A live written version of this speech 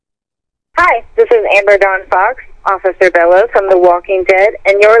Hi, this is Amber Dawn Fox, Officer Bello from The Walking Dead,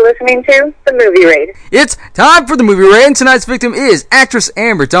 and you're listening to The Movie Raid. It's time for The Movie Raid, and tonight's victim is actress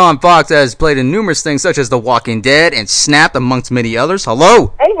Amber Dawn Fox, that has played in numerous things such as The Walking Dead and Snapped, amongst many others.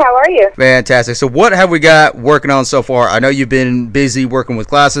 Hello! Hey, how are you? Fantastic. So what have we got working on so far? I know you've been busy working with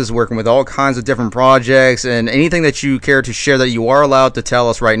classes, working with all kinds of different projects, and anything that you care to share that you are allowed to tell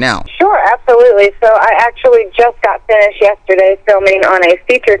us right now. Sure, absolutely. So I actually just got finished yesterday filming on a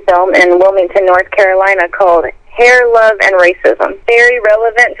feature film in Wilmington, North Carolina called Hair, Love, and Racism. Very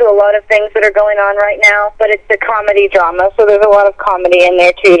relevant to a lot of things that are going on right now, but it's a comedy drama, so there's a lot of comedy in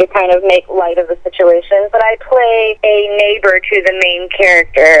there, too, to kind of make light of the situation. But I play a neighbor to the main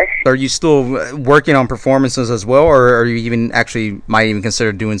character. Are you still working on performances as well, or are you might even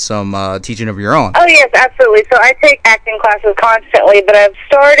consider doing some teaching of your own? Oh, yes, absolutely. So I take acting classes constantly, but I've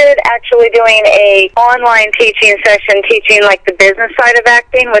started actually doing a online teaching session, teaching like the business side of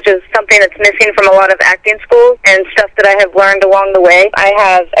acting, which is something that's missing from a lot of acting schools, and stuff that I have learned along the way. I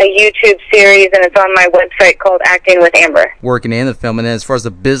have a YouTube series, and it's on my website called Acting with Amber. Working in the film, and then as far as the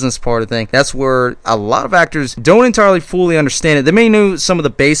business part of the thing, that's where a lot of actors don't entirely fully understand it. They may know some of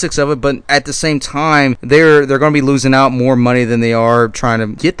the basics of it, but at the same time, they're going to be losing out more money than they are trying to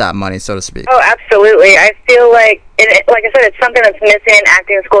get that money, so to speak. Oh, absolutely. I feel like, like I said, it's something that's missing in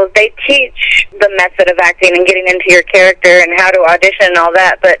acting schools. They teach the method of acting and getting into your character and how to audition and all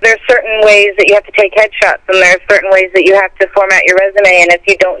that, but there's certain ways that you have to take headshots, and there's certain ways that you have to format your resume, and if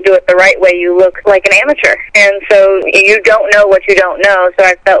you don't do it the right way, you look like an amateur. And so you don't know what you don't know, so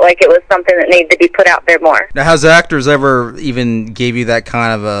I felt like it was something that needed to be put out there more. Now, has actors ever even gave you that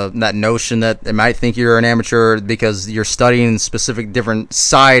kind of that notion that they might think you're an amateur because you're studying a specific different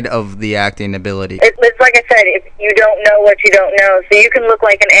side of the acting ability? It's like I said, if you don't know what you don't know, so you can look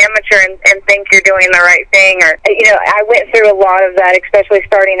like an amateur and think you're doing the right thing. Or, I went through a lot of that, especially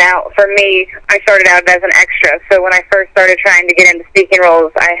starting out. For me, I started out as an extra, so when I first started trying to get into speaking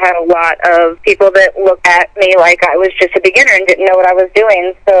roles, I had a lot of people that looked at me like I was just a beginner and didn't know what I was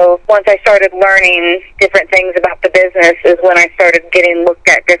doing. So once I started learning different things about the business is when I started getting looked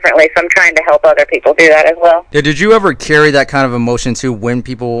at differently, so I'm trying to help other people do that as well. Yeah, did you ever carry that kind of emotion too when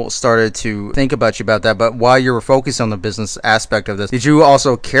people started to think about you about that, but while you were focused on the business aspect of this, did you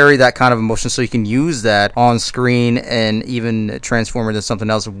also carry that kind of emotion so you can use that on screen and even transform it into something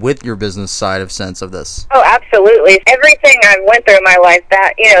else with your business side of sense of this? Oh, absolutely. Everything I went through in my life,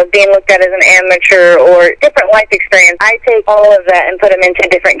 that, being looked at as an amateur or different life experience, I take all of that and put them into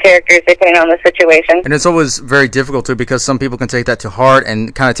different characters depending on the situation. And it's always very difficult too, because some people can take that to heart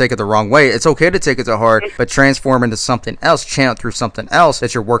and kind of take it the wrong way. It's okay to take it to heart, but transform into something else, channel through something else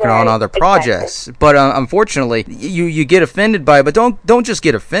that you're working on other projects. Exactly. But unfortunately, you get offended by it, but don't just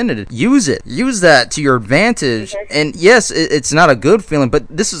get offended. Use it. Use that to your advantage. Mm-hmm. And yes, it's not a good feeling, but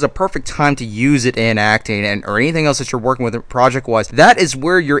this is a perfect time to use it in acting or anything else that you're working with project-wise. That is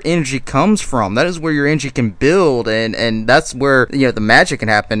where your energy comes from. That is where your energy can build, and that's where the magic can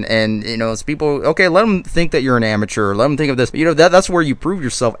happen. And it's people. Okay, let them think that you're an amateur. Let them think of this. That's where you prove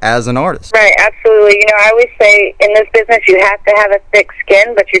yourself as an artist. Right. Absolutely. I always say in this business you have to have a thick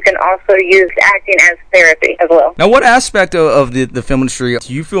skin, but you can also use acting as therapy as well. Now, what aspect of the film industry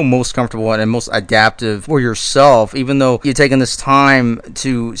do you feel most comfortable and most adaptive for yourself, even though you're taking this time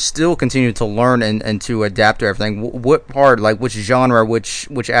to still continue to learn and to adapt to everything? What part, like which genre,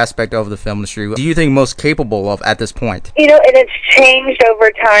 which aspect of the film industry do you think most capable of at this point? And it's changed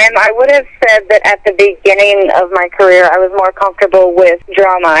over time. I would have said that at the beginning of my career, I was more comfortable with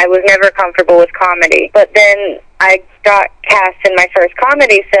drama. I was never comfortable with comedy. But then I got cast in my first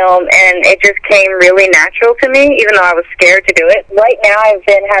comedy film, and it just came really natural to me, even though I was scared to do it. Right now, I've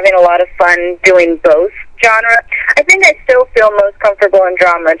been having a lot of fun doing both genre. I think I still feel most comfortable in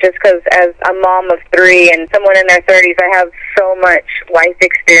drama just because as a mom of 3 and someone in their 30s, I have so much life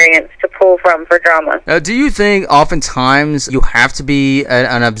experience to pull from for drama. Do you think oftentimes you have to be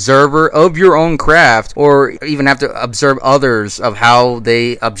an observer of your own craft, or even have to observe others of how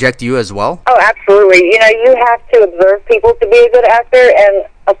they object to you as well? Oh, absolutely. You have to observe people to be a good actor, and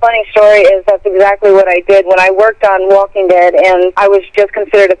a funny story is that's exactly what I did when I worked on Walking Dead, and I was just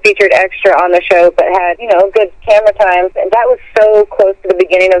considered a featured extra on the show, but had, good camera times. And that was so close to the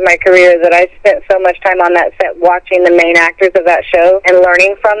beginning of my career that I spent so much time on that set watching the main actors of that show and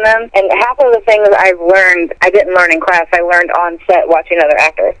learning from them. And half of the things I've learned, I didn't learn in class. I learned on set watching other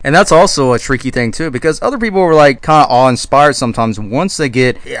actors. And that's also a tricky thing, too, because other people were, kind of awe-inspired sometimes once they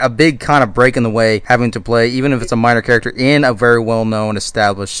get a big kind of break in the way, having to play, even if it's a minor character, in a very well-known, established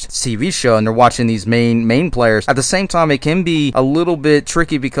established TV show and they're watching these main players. At the same time, it can be a little bit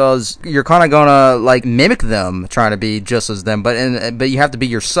tricky because you're kind of gonna like mimic them, trying to be just as them, but you have to be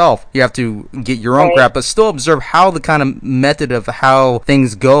yourself. You have to get your own crap, but still observe how the kind of method of how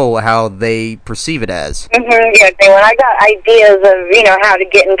things go, how they perceive it as. Yeah, when I got ideas of, how to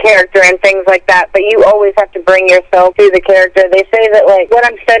get in character and things like that, but you always have to bring yourself to the character. They say that, like, what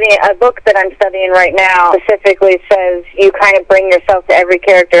I'm studying, a book that I'm studying right now specifically says you kind of bring yourself to every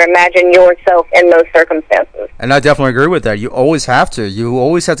character. Imagine yourself in those circumstances. And I definitely agree with that. You always have to. You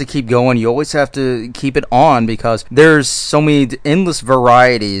always have to keep going. You always have to keep it on because there's so many endless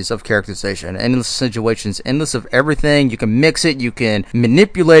varieties of characterization, endless situations, endless of everything. You can mix it. You can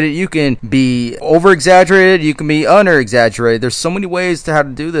manipulate it. You can be over-exaggerated. You can be under-exaggerated. There's so many ways to how to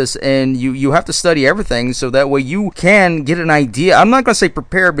do this, and you have to study everything so that way you can get an idea. I'm not going to say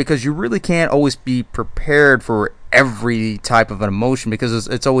prepared because you really can't always be prepared for every type of an emotion because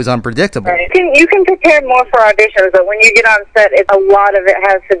it's always unpredictable. Right. You can prepare more for auditions, but when you get on set, a lot of it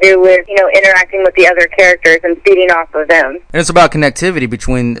has to do with, interacting with the other characters and feeding off of them. And it's about connectivity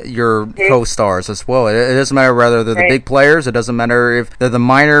between your co-stars as well. It doesn't matter whether they're the big players. It doesn't matter if they're the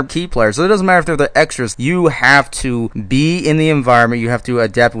minor key players. It doesn't matter if they're the extras. You have to be in the environment. You have to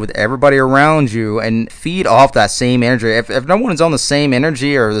adapt with everybody around you and feed off that same energy. If no one is on the same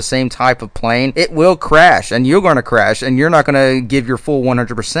energy or the same type of plane, it will crash, and you're going to crash, and you're not going to give your full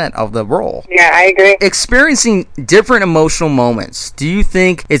 100% of the role. Yeah, I agree. Experiencing different emotional moments, do you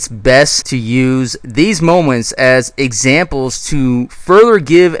think it's best to use these moments as examples to further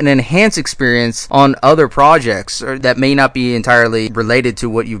give an enhanced experience on other projects or that may not be entirely related to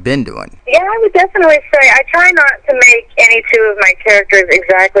what you've been doing? Yeah, I would definitely say I try not to make any two of my characters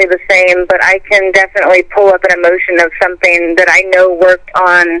exactly the same, but I can definitely pull up an emotion of something that I know worked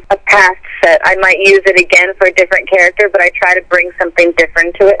on a past set. I might use it again for a different character, but I try to bring something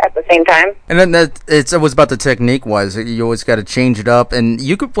different to it at the same time. And then it was about the technique was you always got to change it up, and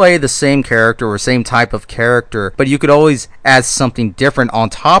you could play the same character or same type of character, but you could always add something different on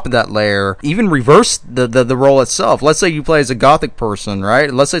top of that layer, even reverse the role itself. Let's say you play as a gothic person,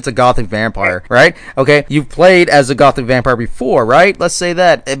 right? Let's say it's a gothic vampire, right? Okay, you've played as a gothic vampire before, right? Let's say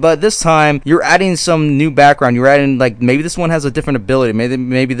that, but this time you're adding some new background. You're adding, like, maybe this one has a different ability,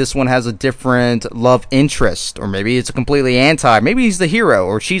 maybe this one has a different love interest, or maybe it's a completely anti. Maybe he's the hero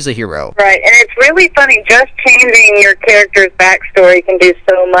or she's a hero. Right, and it's really funny. Just changing your character's backstory can do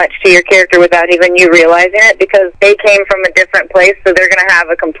so much to your character without even you realizing it, because they came from a different place, so they're going to have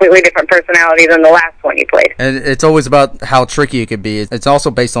a completely different personality than the last one you played. And it's always about how tricky it could be. It's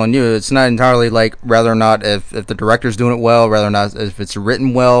also based on you. It's not entirely like whether or not if the director's doing it well, whether or not if it's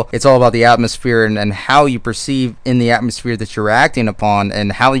written well. It's all about the atmosphere and how you perceive in the atmosphere that you're acting upon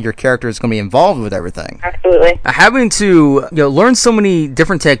and how your character is going to be involved with everything. Absolutely. Having to learn so many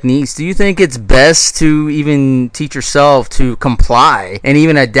different techniques, do you think it's best to even teach yourself to comply and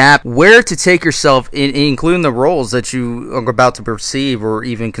even adapt where to take yourself, including the roles that you are about to perceive or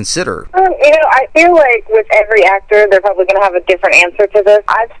even consider? I feel like with every actor, they're probably going to have a different answer to this.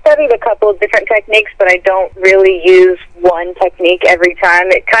 I've studied a couple of different techniques, but I don't really use one technique every time.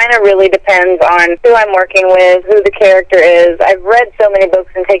 It kind of really depends on who I'm working with, who the character is. I've read so many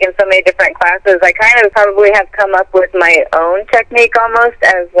books and taken so many different classes. I kind of probably have come up with my own technique almost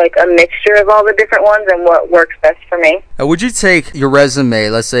as like a mixture of all the different ones and what works best for me. Would you take your resume,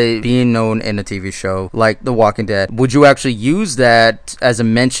 let's say being known in a TV show like The Walking Dead, would you actually use that as a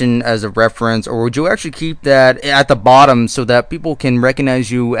mention, as a reference, or would you actually keep that at the bottom so that people can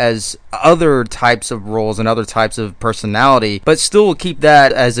recognize you as other types of roles and other types of personality, but still keep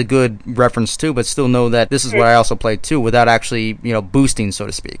that as a good reference too, but still know that this is what I also played too, without actually, boosting, so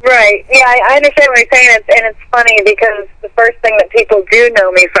to speak? Right. Yeah, I understand what you're saying, and it's funny because the first thing that people do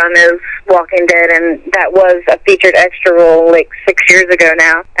know me from is Walking Dead, and that was a featured extra role like 6 years ago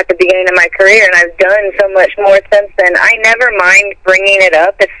now at the beginning of my career, and I've done so much more since then. I never mind bringing it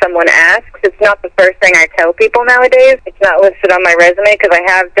up if someone asks. It's not the first thing I tell people nowadays. It's not listed on my resume because I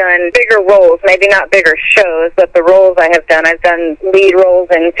have done bigger roles, maybe not bigger shows, but the roles I have done, I've done lead roles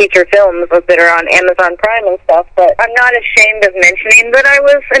in feature films that are on Amazon Prime and stuff, but I'm not ashamed of mentioning that I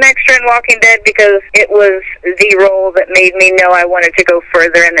was an extra in Walking Dead because it was the role that made me know I wanted to go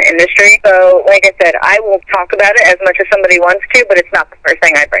further in the industry. So, like I said, I will talk about it as much as somebody wants to, but it's not the first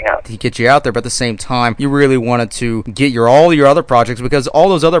thing I bring up. To get you out there, but at the same time, you really wanted to get all your other projects, because all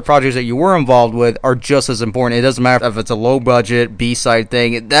those other projects that you were were involved with are just as important. It doesn't matter if it's a low budget B-side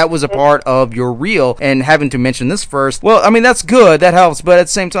thing. That was a part of your reel, and having to mention this first, well, I mean, that's good, that helps, but at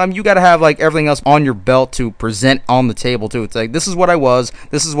the same time, you got to have like everything else on your belt to present on the table too. It's like, this is what I was,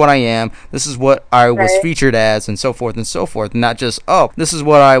 this is what I am, this is what I was featured as, and so forth, not just, oh, this is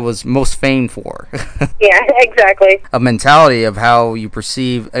what I was most famed for. Yeah, exactly. A mentality of how you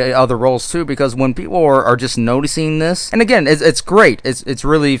perceive other roles too, because when people are just noticing this, and again, it's great, it's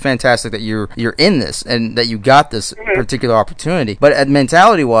really fantastic that you're in this and that you got this particular opportunity, but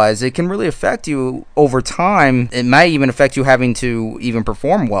mentality wise, it can really affect you over time. It might even affect you having to even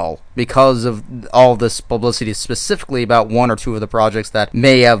perform well because of all this publicity, specifically about one or two of the projects that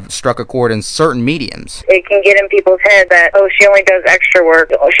may have struck a chord in certain mediums. It can get in people's head that, oh, she only does extra work,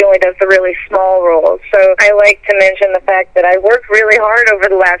 she only does the really small roles. So I like to mention the fact that I worked really hard over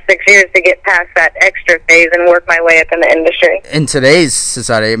the last 6 years to get past that extra phase and work my way up in the industry. In today's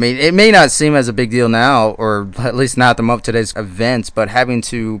society, I mean, it may not seem as a big deal now, or at least not at the moment of today's events, but having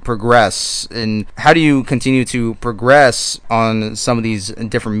to progress, and how do you continue to progress on some of these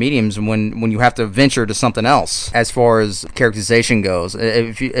different mediums when you have to venture to something else as far as characterization goes,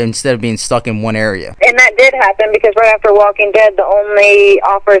 instead of being stuck in one area? And that did happen, because right after Walking Dead, the only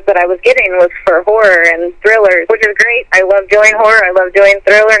offers that I was getting was for horror and thrillers, which is great. I love doing horror, I love doing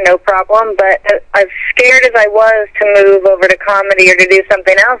thriller, no problem, but as scared as I was to move over to comedy or to do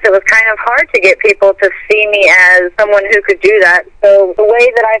something else, it was kind of hard to get people to see me as someone who could do that. So the way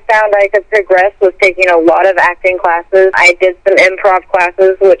that I found I could progress was taking a lot of acting classes. I did some improv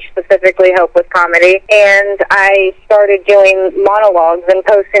classes, which specifically help with comedy, and I started doing monologues and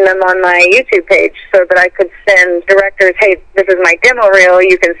posting them on my YouTube page so that I could send directors, hey, this is my demo reel,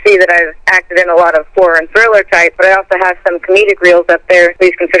 you can see that I've acted in a lot of horror and thriller type, but I also have some comedic reels up there,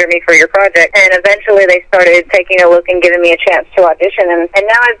 please consider me for your project. And eventually they started taking a look and giving me a chance to audition, and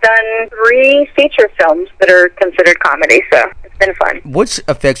now I've done 3 feature films that are considered comedy, so it's been fun. Which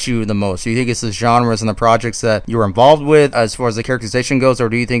affects you the most? Do you think it's the genres and the projects that you're involved with as far as the characterization goes, or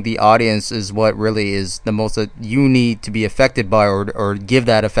do you think the audience is what really is the most that you need to be affected by, or give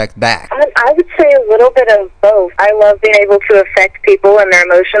that effect back? I would say a little bit of both. I love being able to affect people and their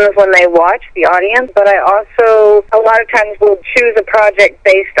emotions when they watch, the audience, but I also a lot of times will choose a project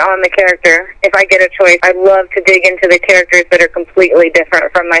based on the character. If I get a choice, I love to dig into the characters that are completely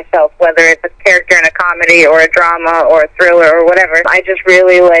different from myself, whether it's a character in a comedy or a drama or a thriller or whatever. I just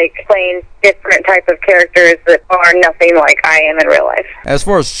really like playing different type of characters that are nothing like I am in real life. As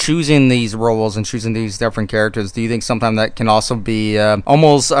far as choosing these roles and choosing these different characters, do you think sometimes that can also be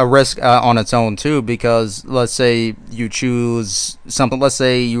almost a risk on its own too? Because let's say you choose something, let's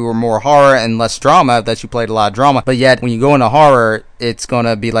say you were more horror and less drama, that you played a lot of drama, but yet when you go into horror, it's going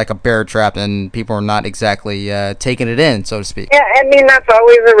to be like a bear trap and people are not exactly taking it in, so to speak. Yeah, I mean, that's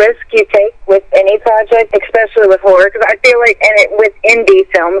always a risk you take with any project, especially with horror, because I feel like, with indie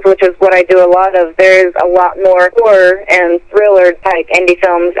films, which is what I do a lot of, there's a lot more horror and thriller type indie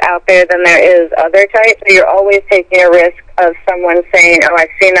films out there than there is other types, so you're always taking a risk of someone saying, oh, I've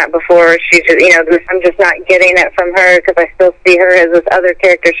seen that before, she's just, I'm just not getting it from her because I still see her as this other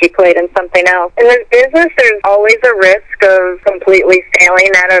character she played in something else. In this business, there's always a risk of completely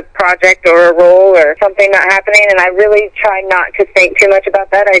failing at a project or a role or something not happening, and I really try not to think too much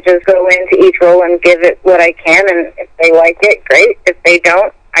about that. I just go into each role and give it what I can, and if they like it, great. If they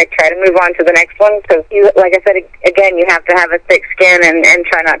don't, I try to move on to the next one, because, like I said, again, you have to have a thick skin and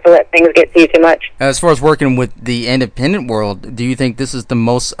try not to let things get to you too much. As far as working with the independent world, do you think this is the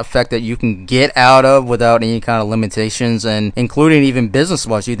most effect that you can get out of without any kind of limitations, and including even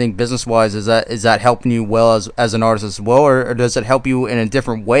business-wise? Do you think business-wise is that helping you well as an artist as well, or does it help you in a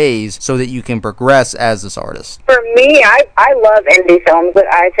different ways so that you can progress as this artist? For me, I love indie films, but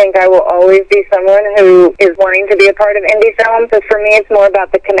I think I will always be someone who is wanting to be a part of indie films. So for me, it's more about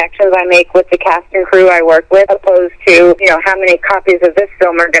the connections I make with the cast and crew I work with, opposed to, how many copies of this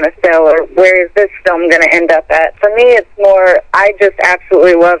film are going to sell, or where is this film going to end up at. For me, it's more, I just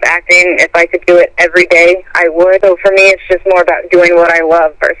absolutely love acting. If I could do it every day, I would. So for me, it's just more about doing what I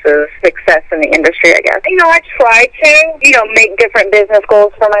love versus success in the industry, I guess. I try to, make different business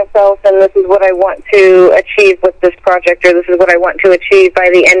goals for myself, and this is what I want to achieve with this project, or this is what I want to achieve by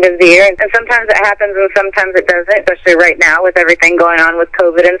the end of the year. And sometimes it happens and sometimes it doesn't, especially right now with everything going on with COVID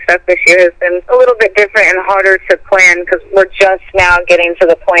COVID and stuff this year has been a little bit different and harder to plan because we're just now getting to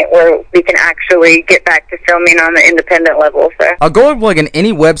the point where we can actually get back to filming on the independent level. So I'll go over like in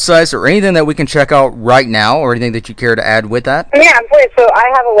any websites or anything that we can check out right now, or anything that you care to add with that. Yeah, absolutely. So I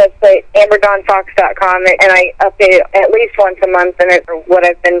have a website, AmberDawnFox.com, and I update it at least once a month, and it's what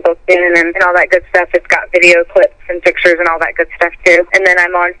I've been booked in and all that good stuff. It's got video clips and pictures and all that good stuff too. And then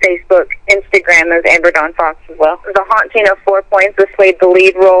I'm on Facebook, Instagram as Amber Dawn Fox as well. The Haunting of 4 Points was played the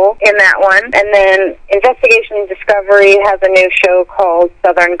lead role in that one. And then Investigation Discovery has a new show called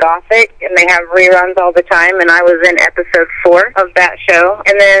Southern Gothic, and they have reruns all the time, and I was in episode 4 of that show.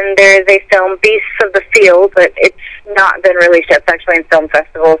 And then there is a film, Beasts of the Field, but it's not been released yet. It's actually in film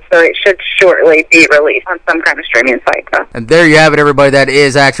festivals, so it should shortly be released on some kind of streaming site. So. And there you have it, everybody. That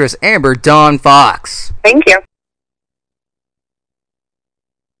is actress Amber Dawn Fox. Thank you.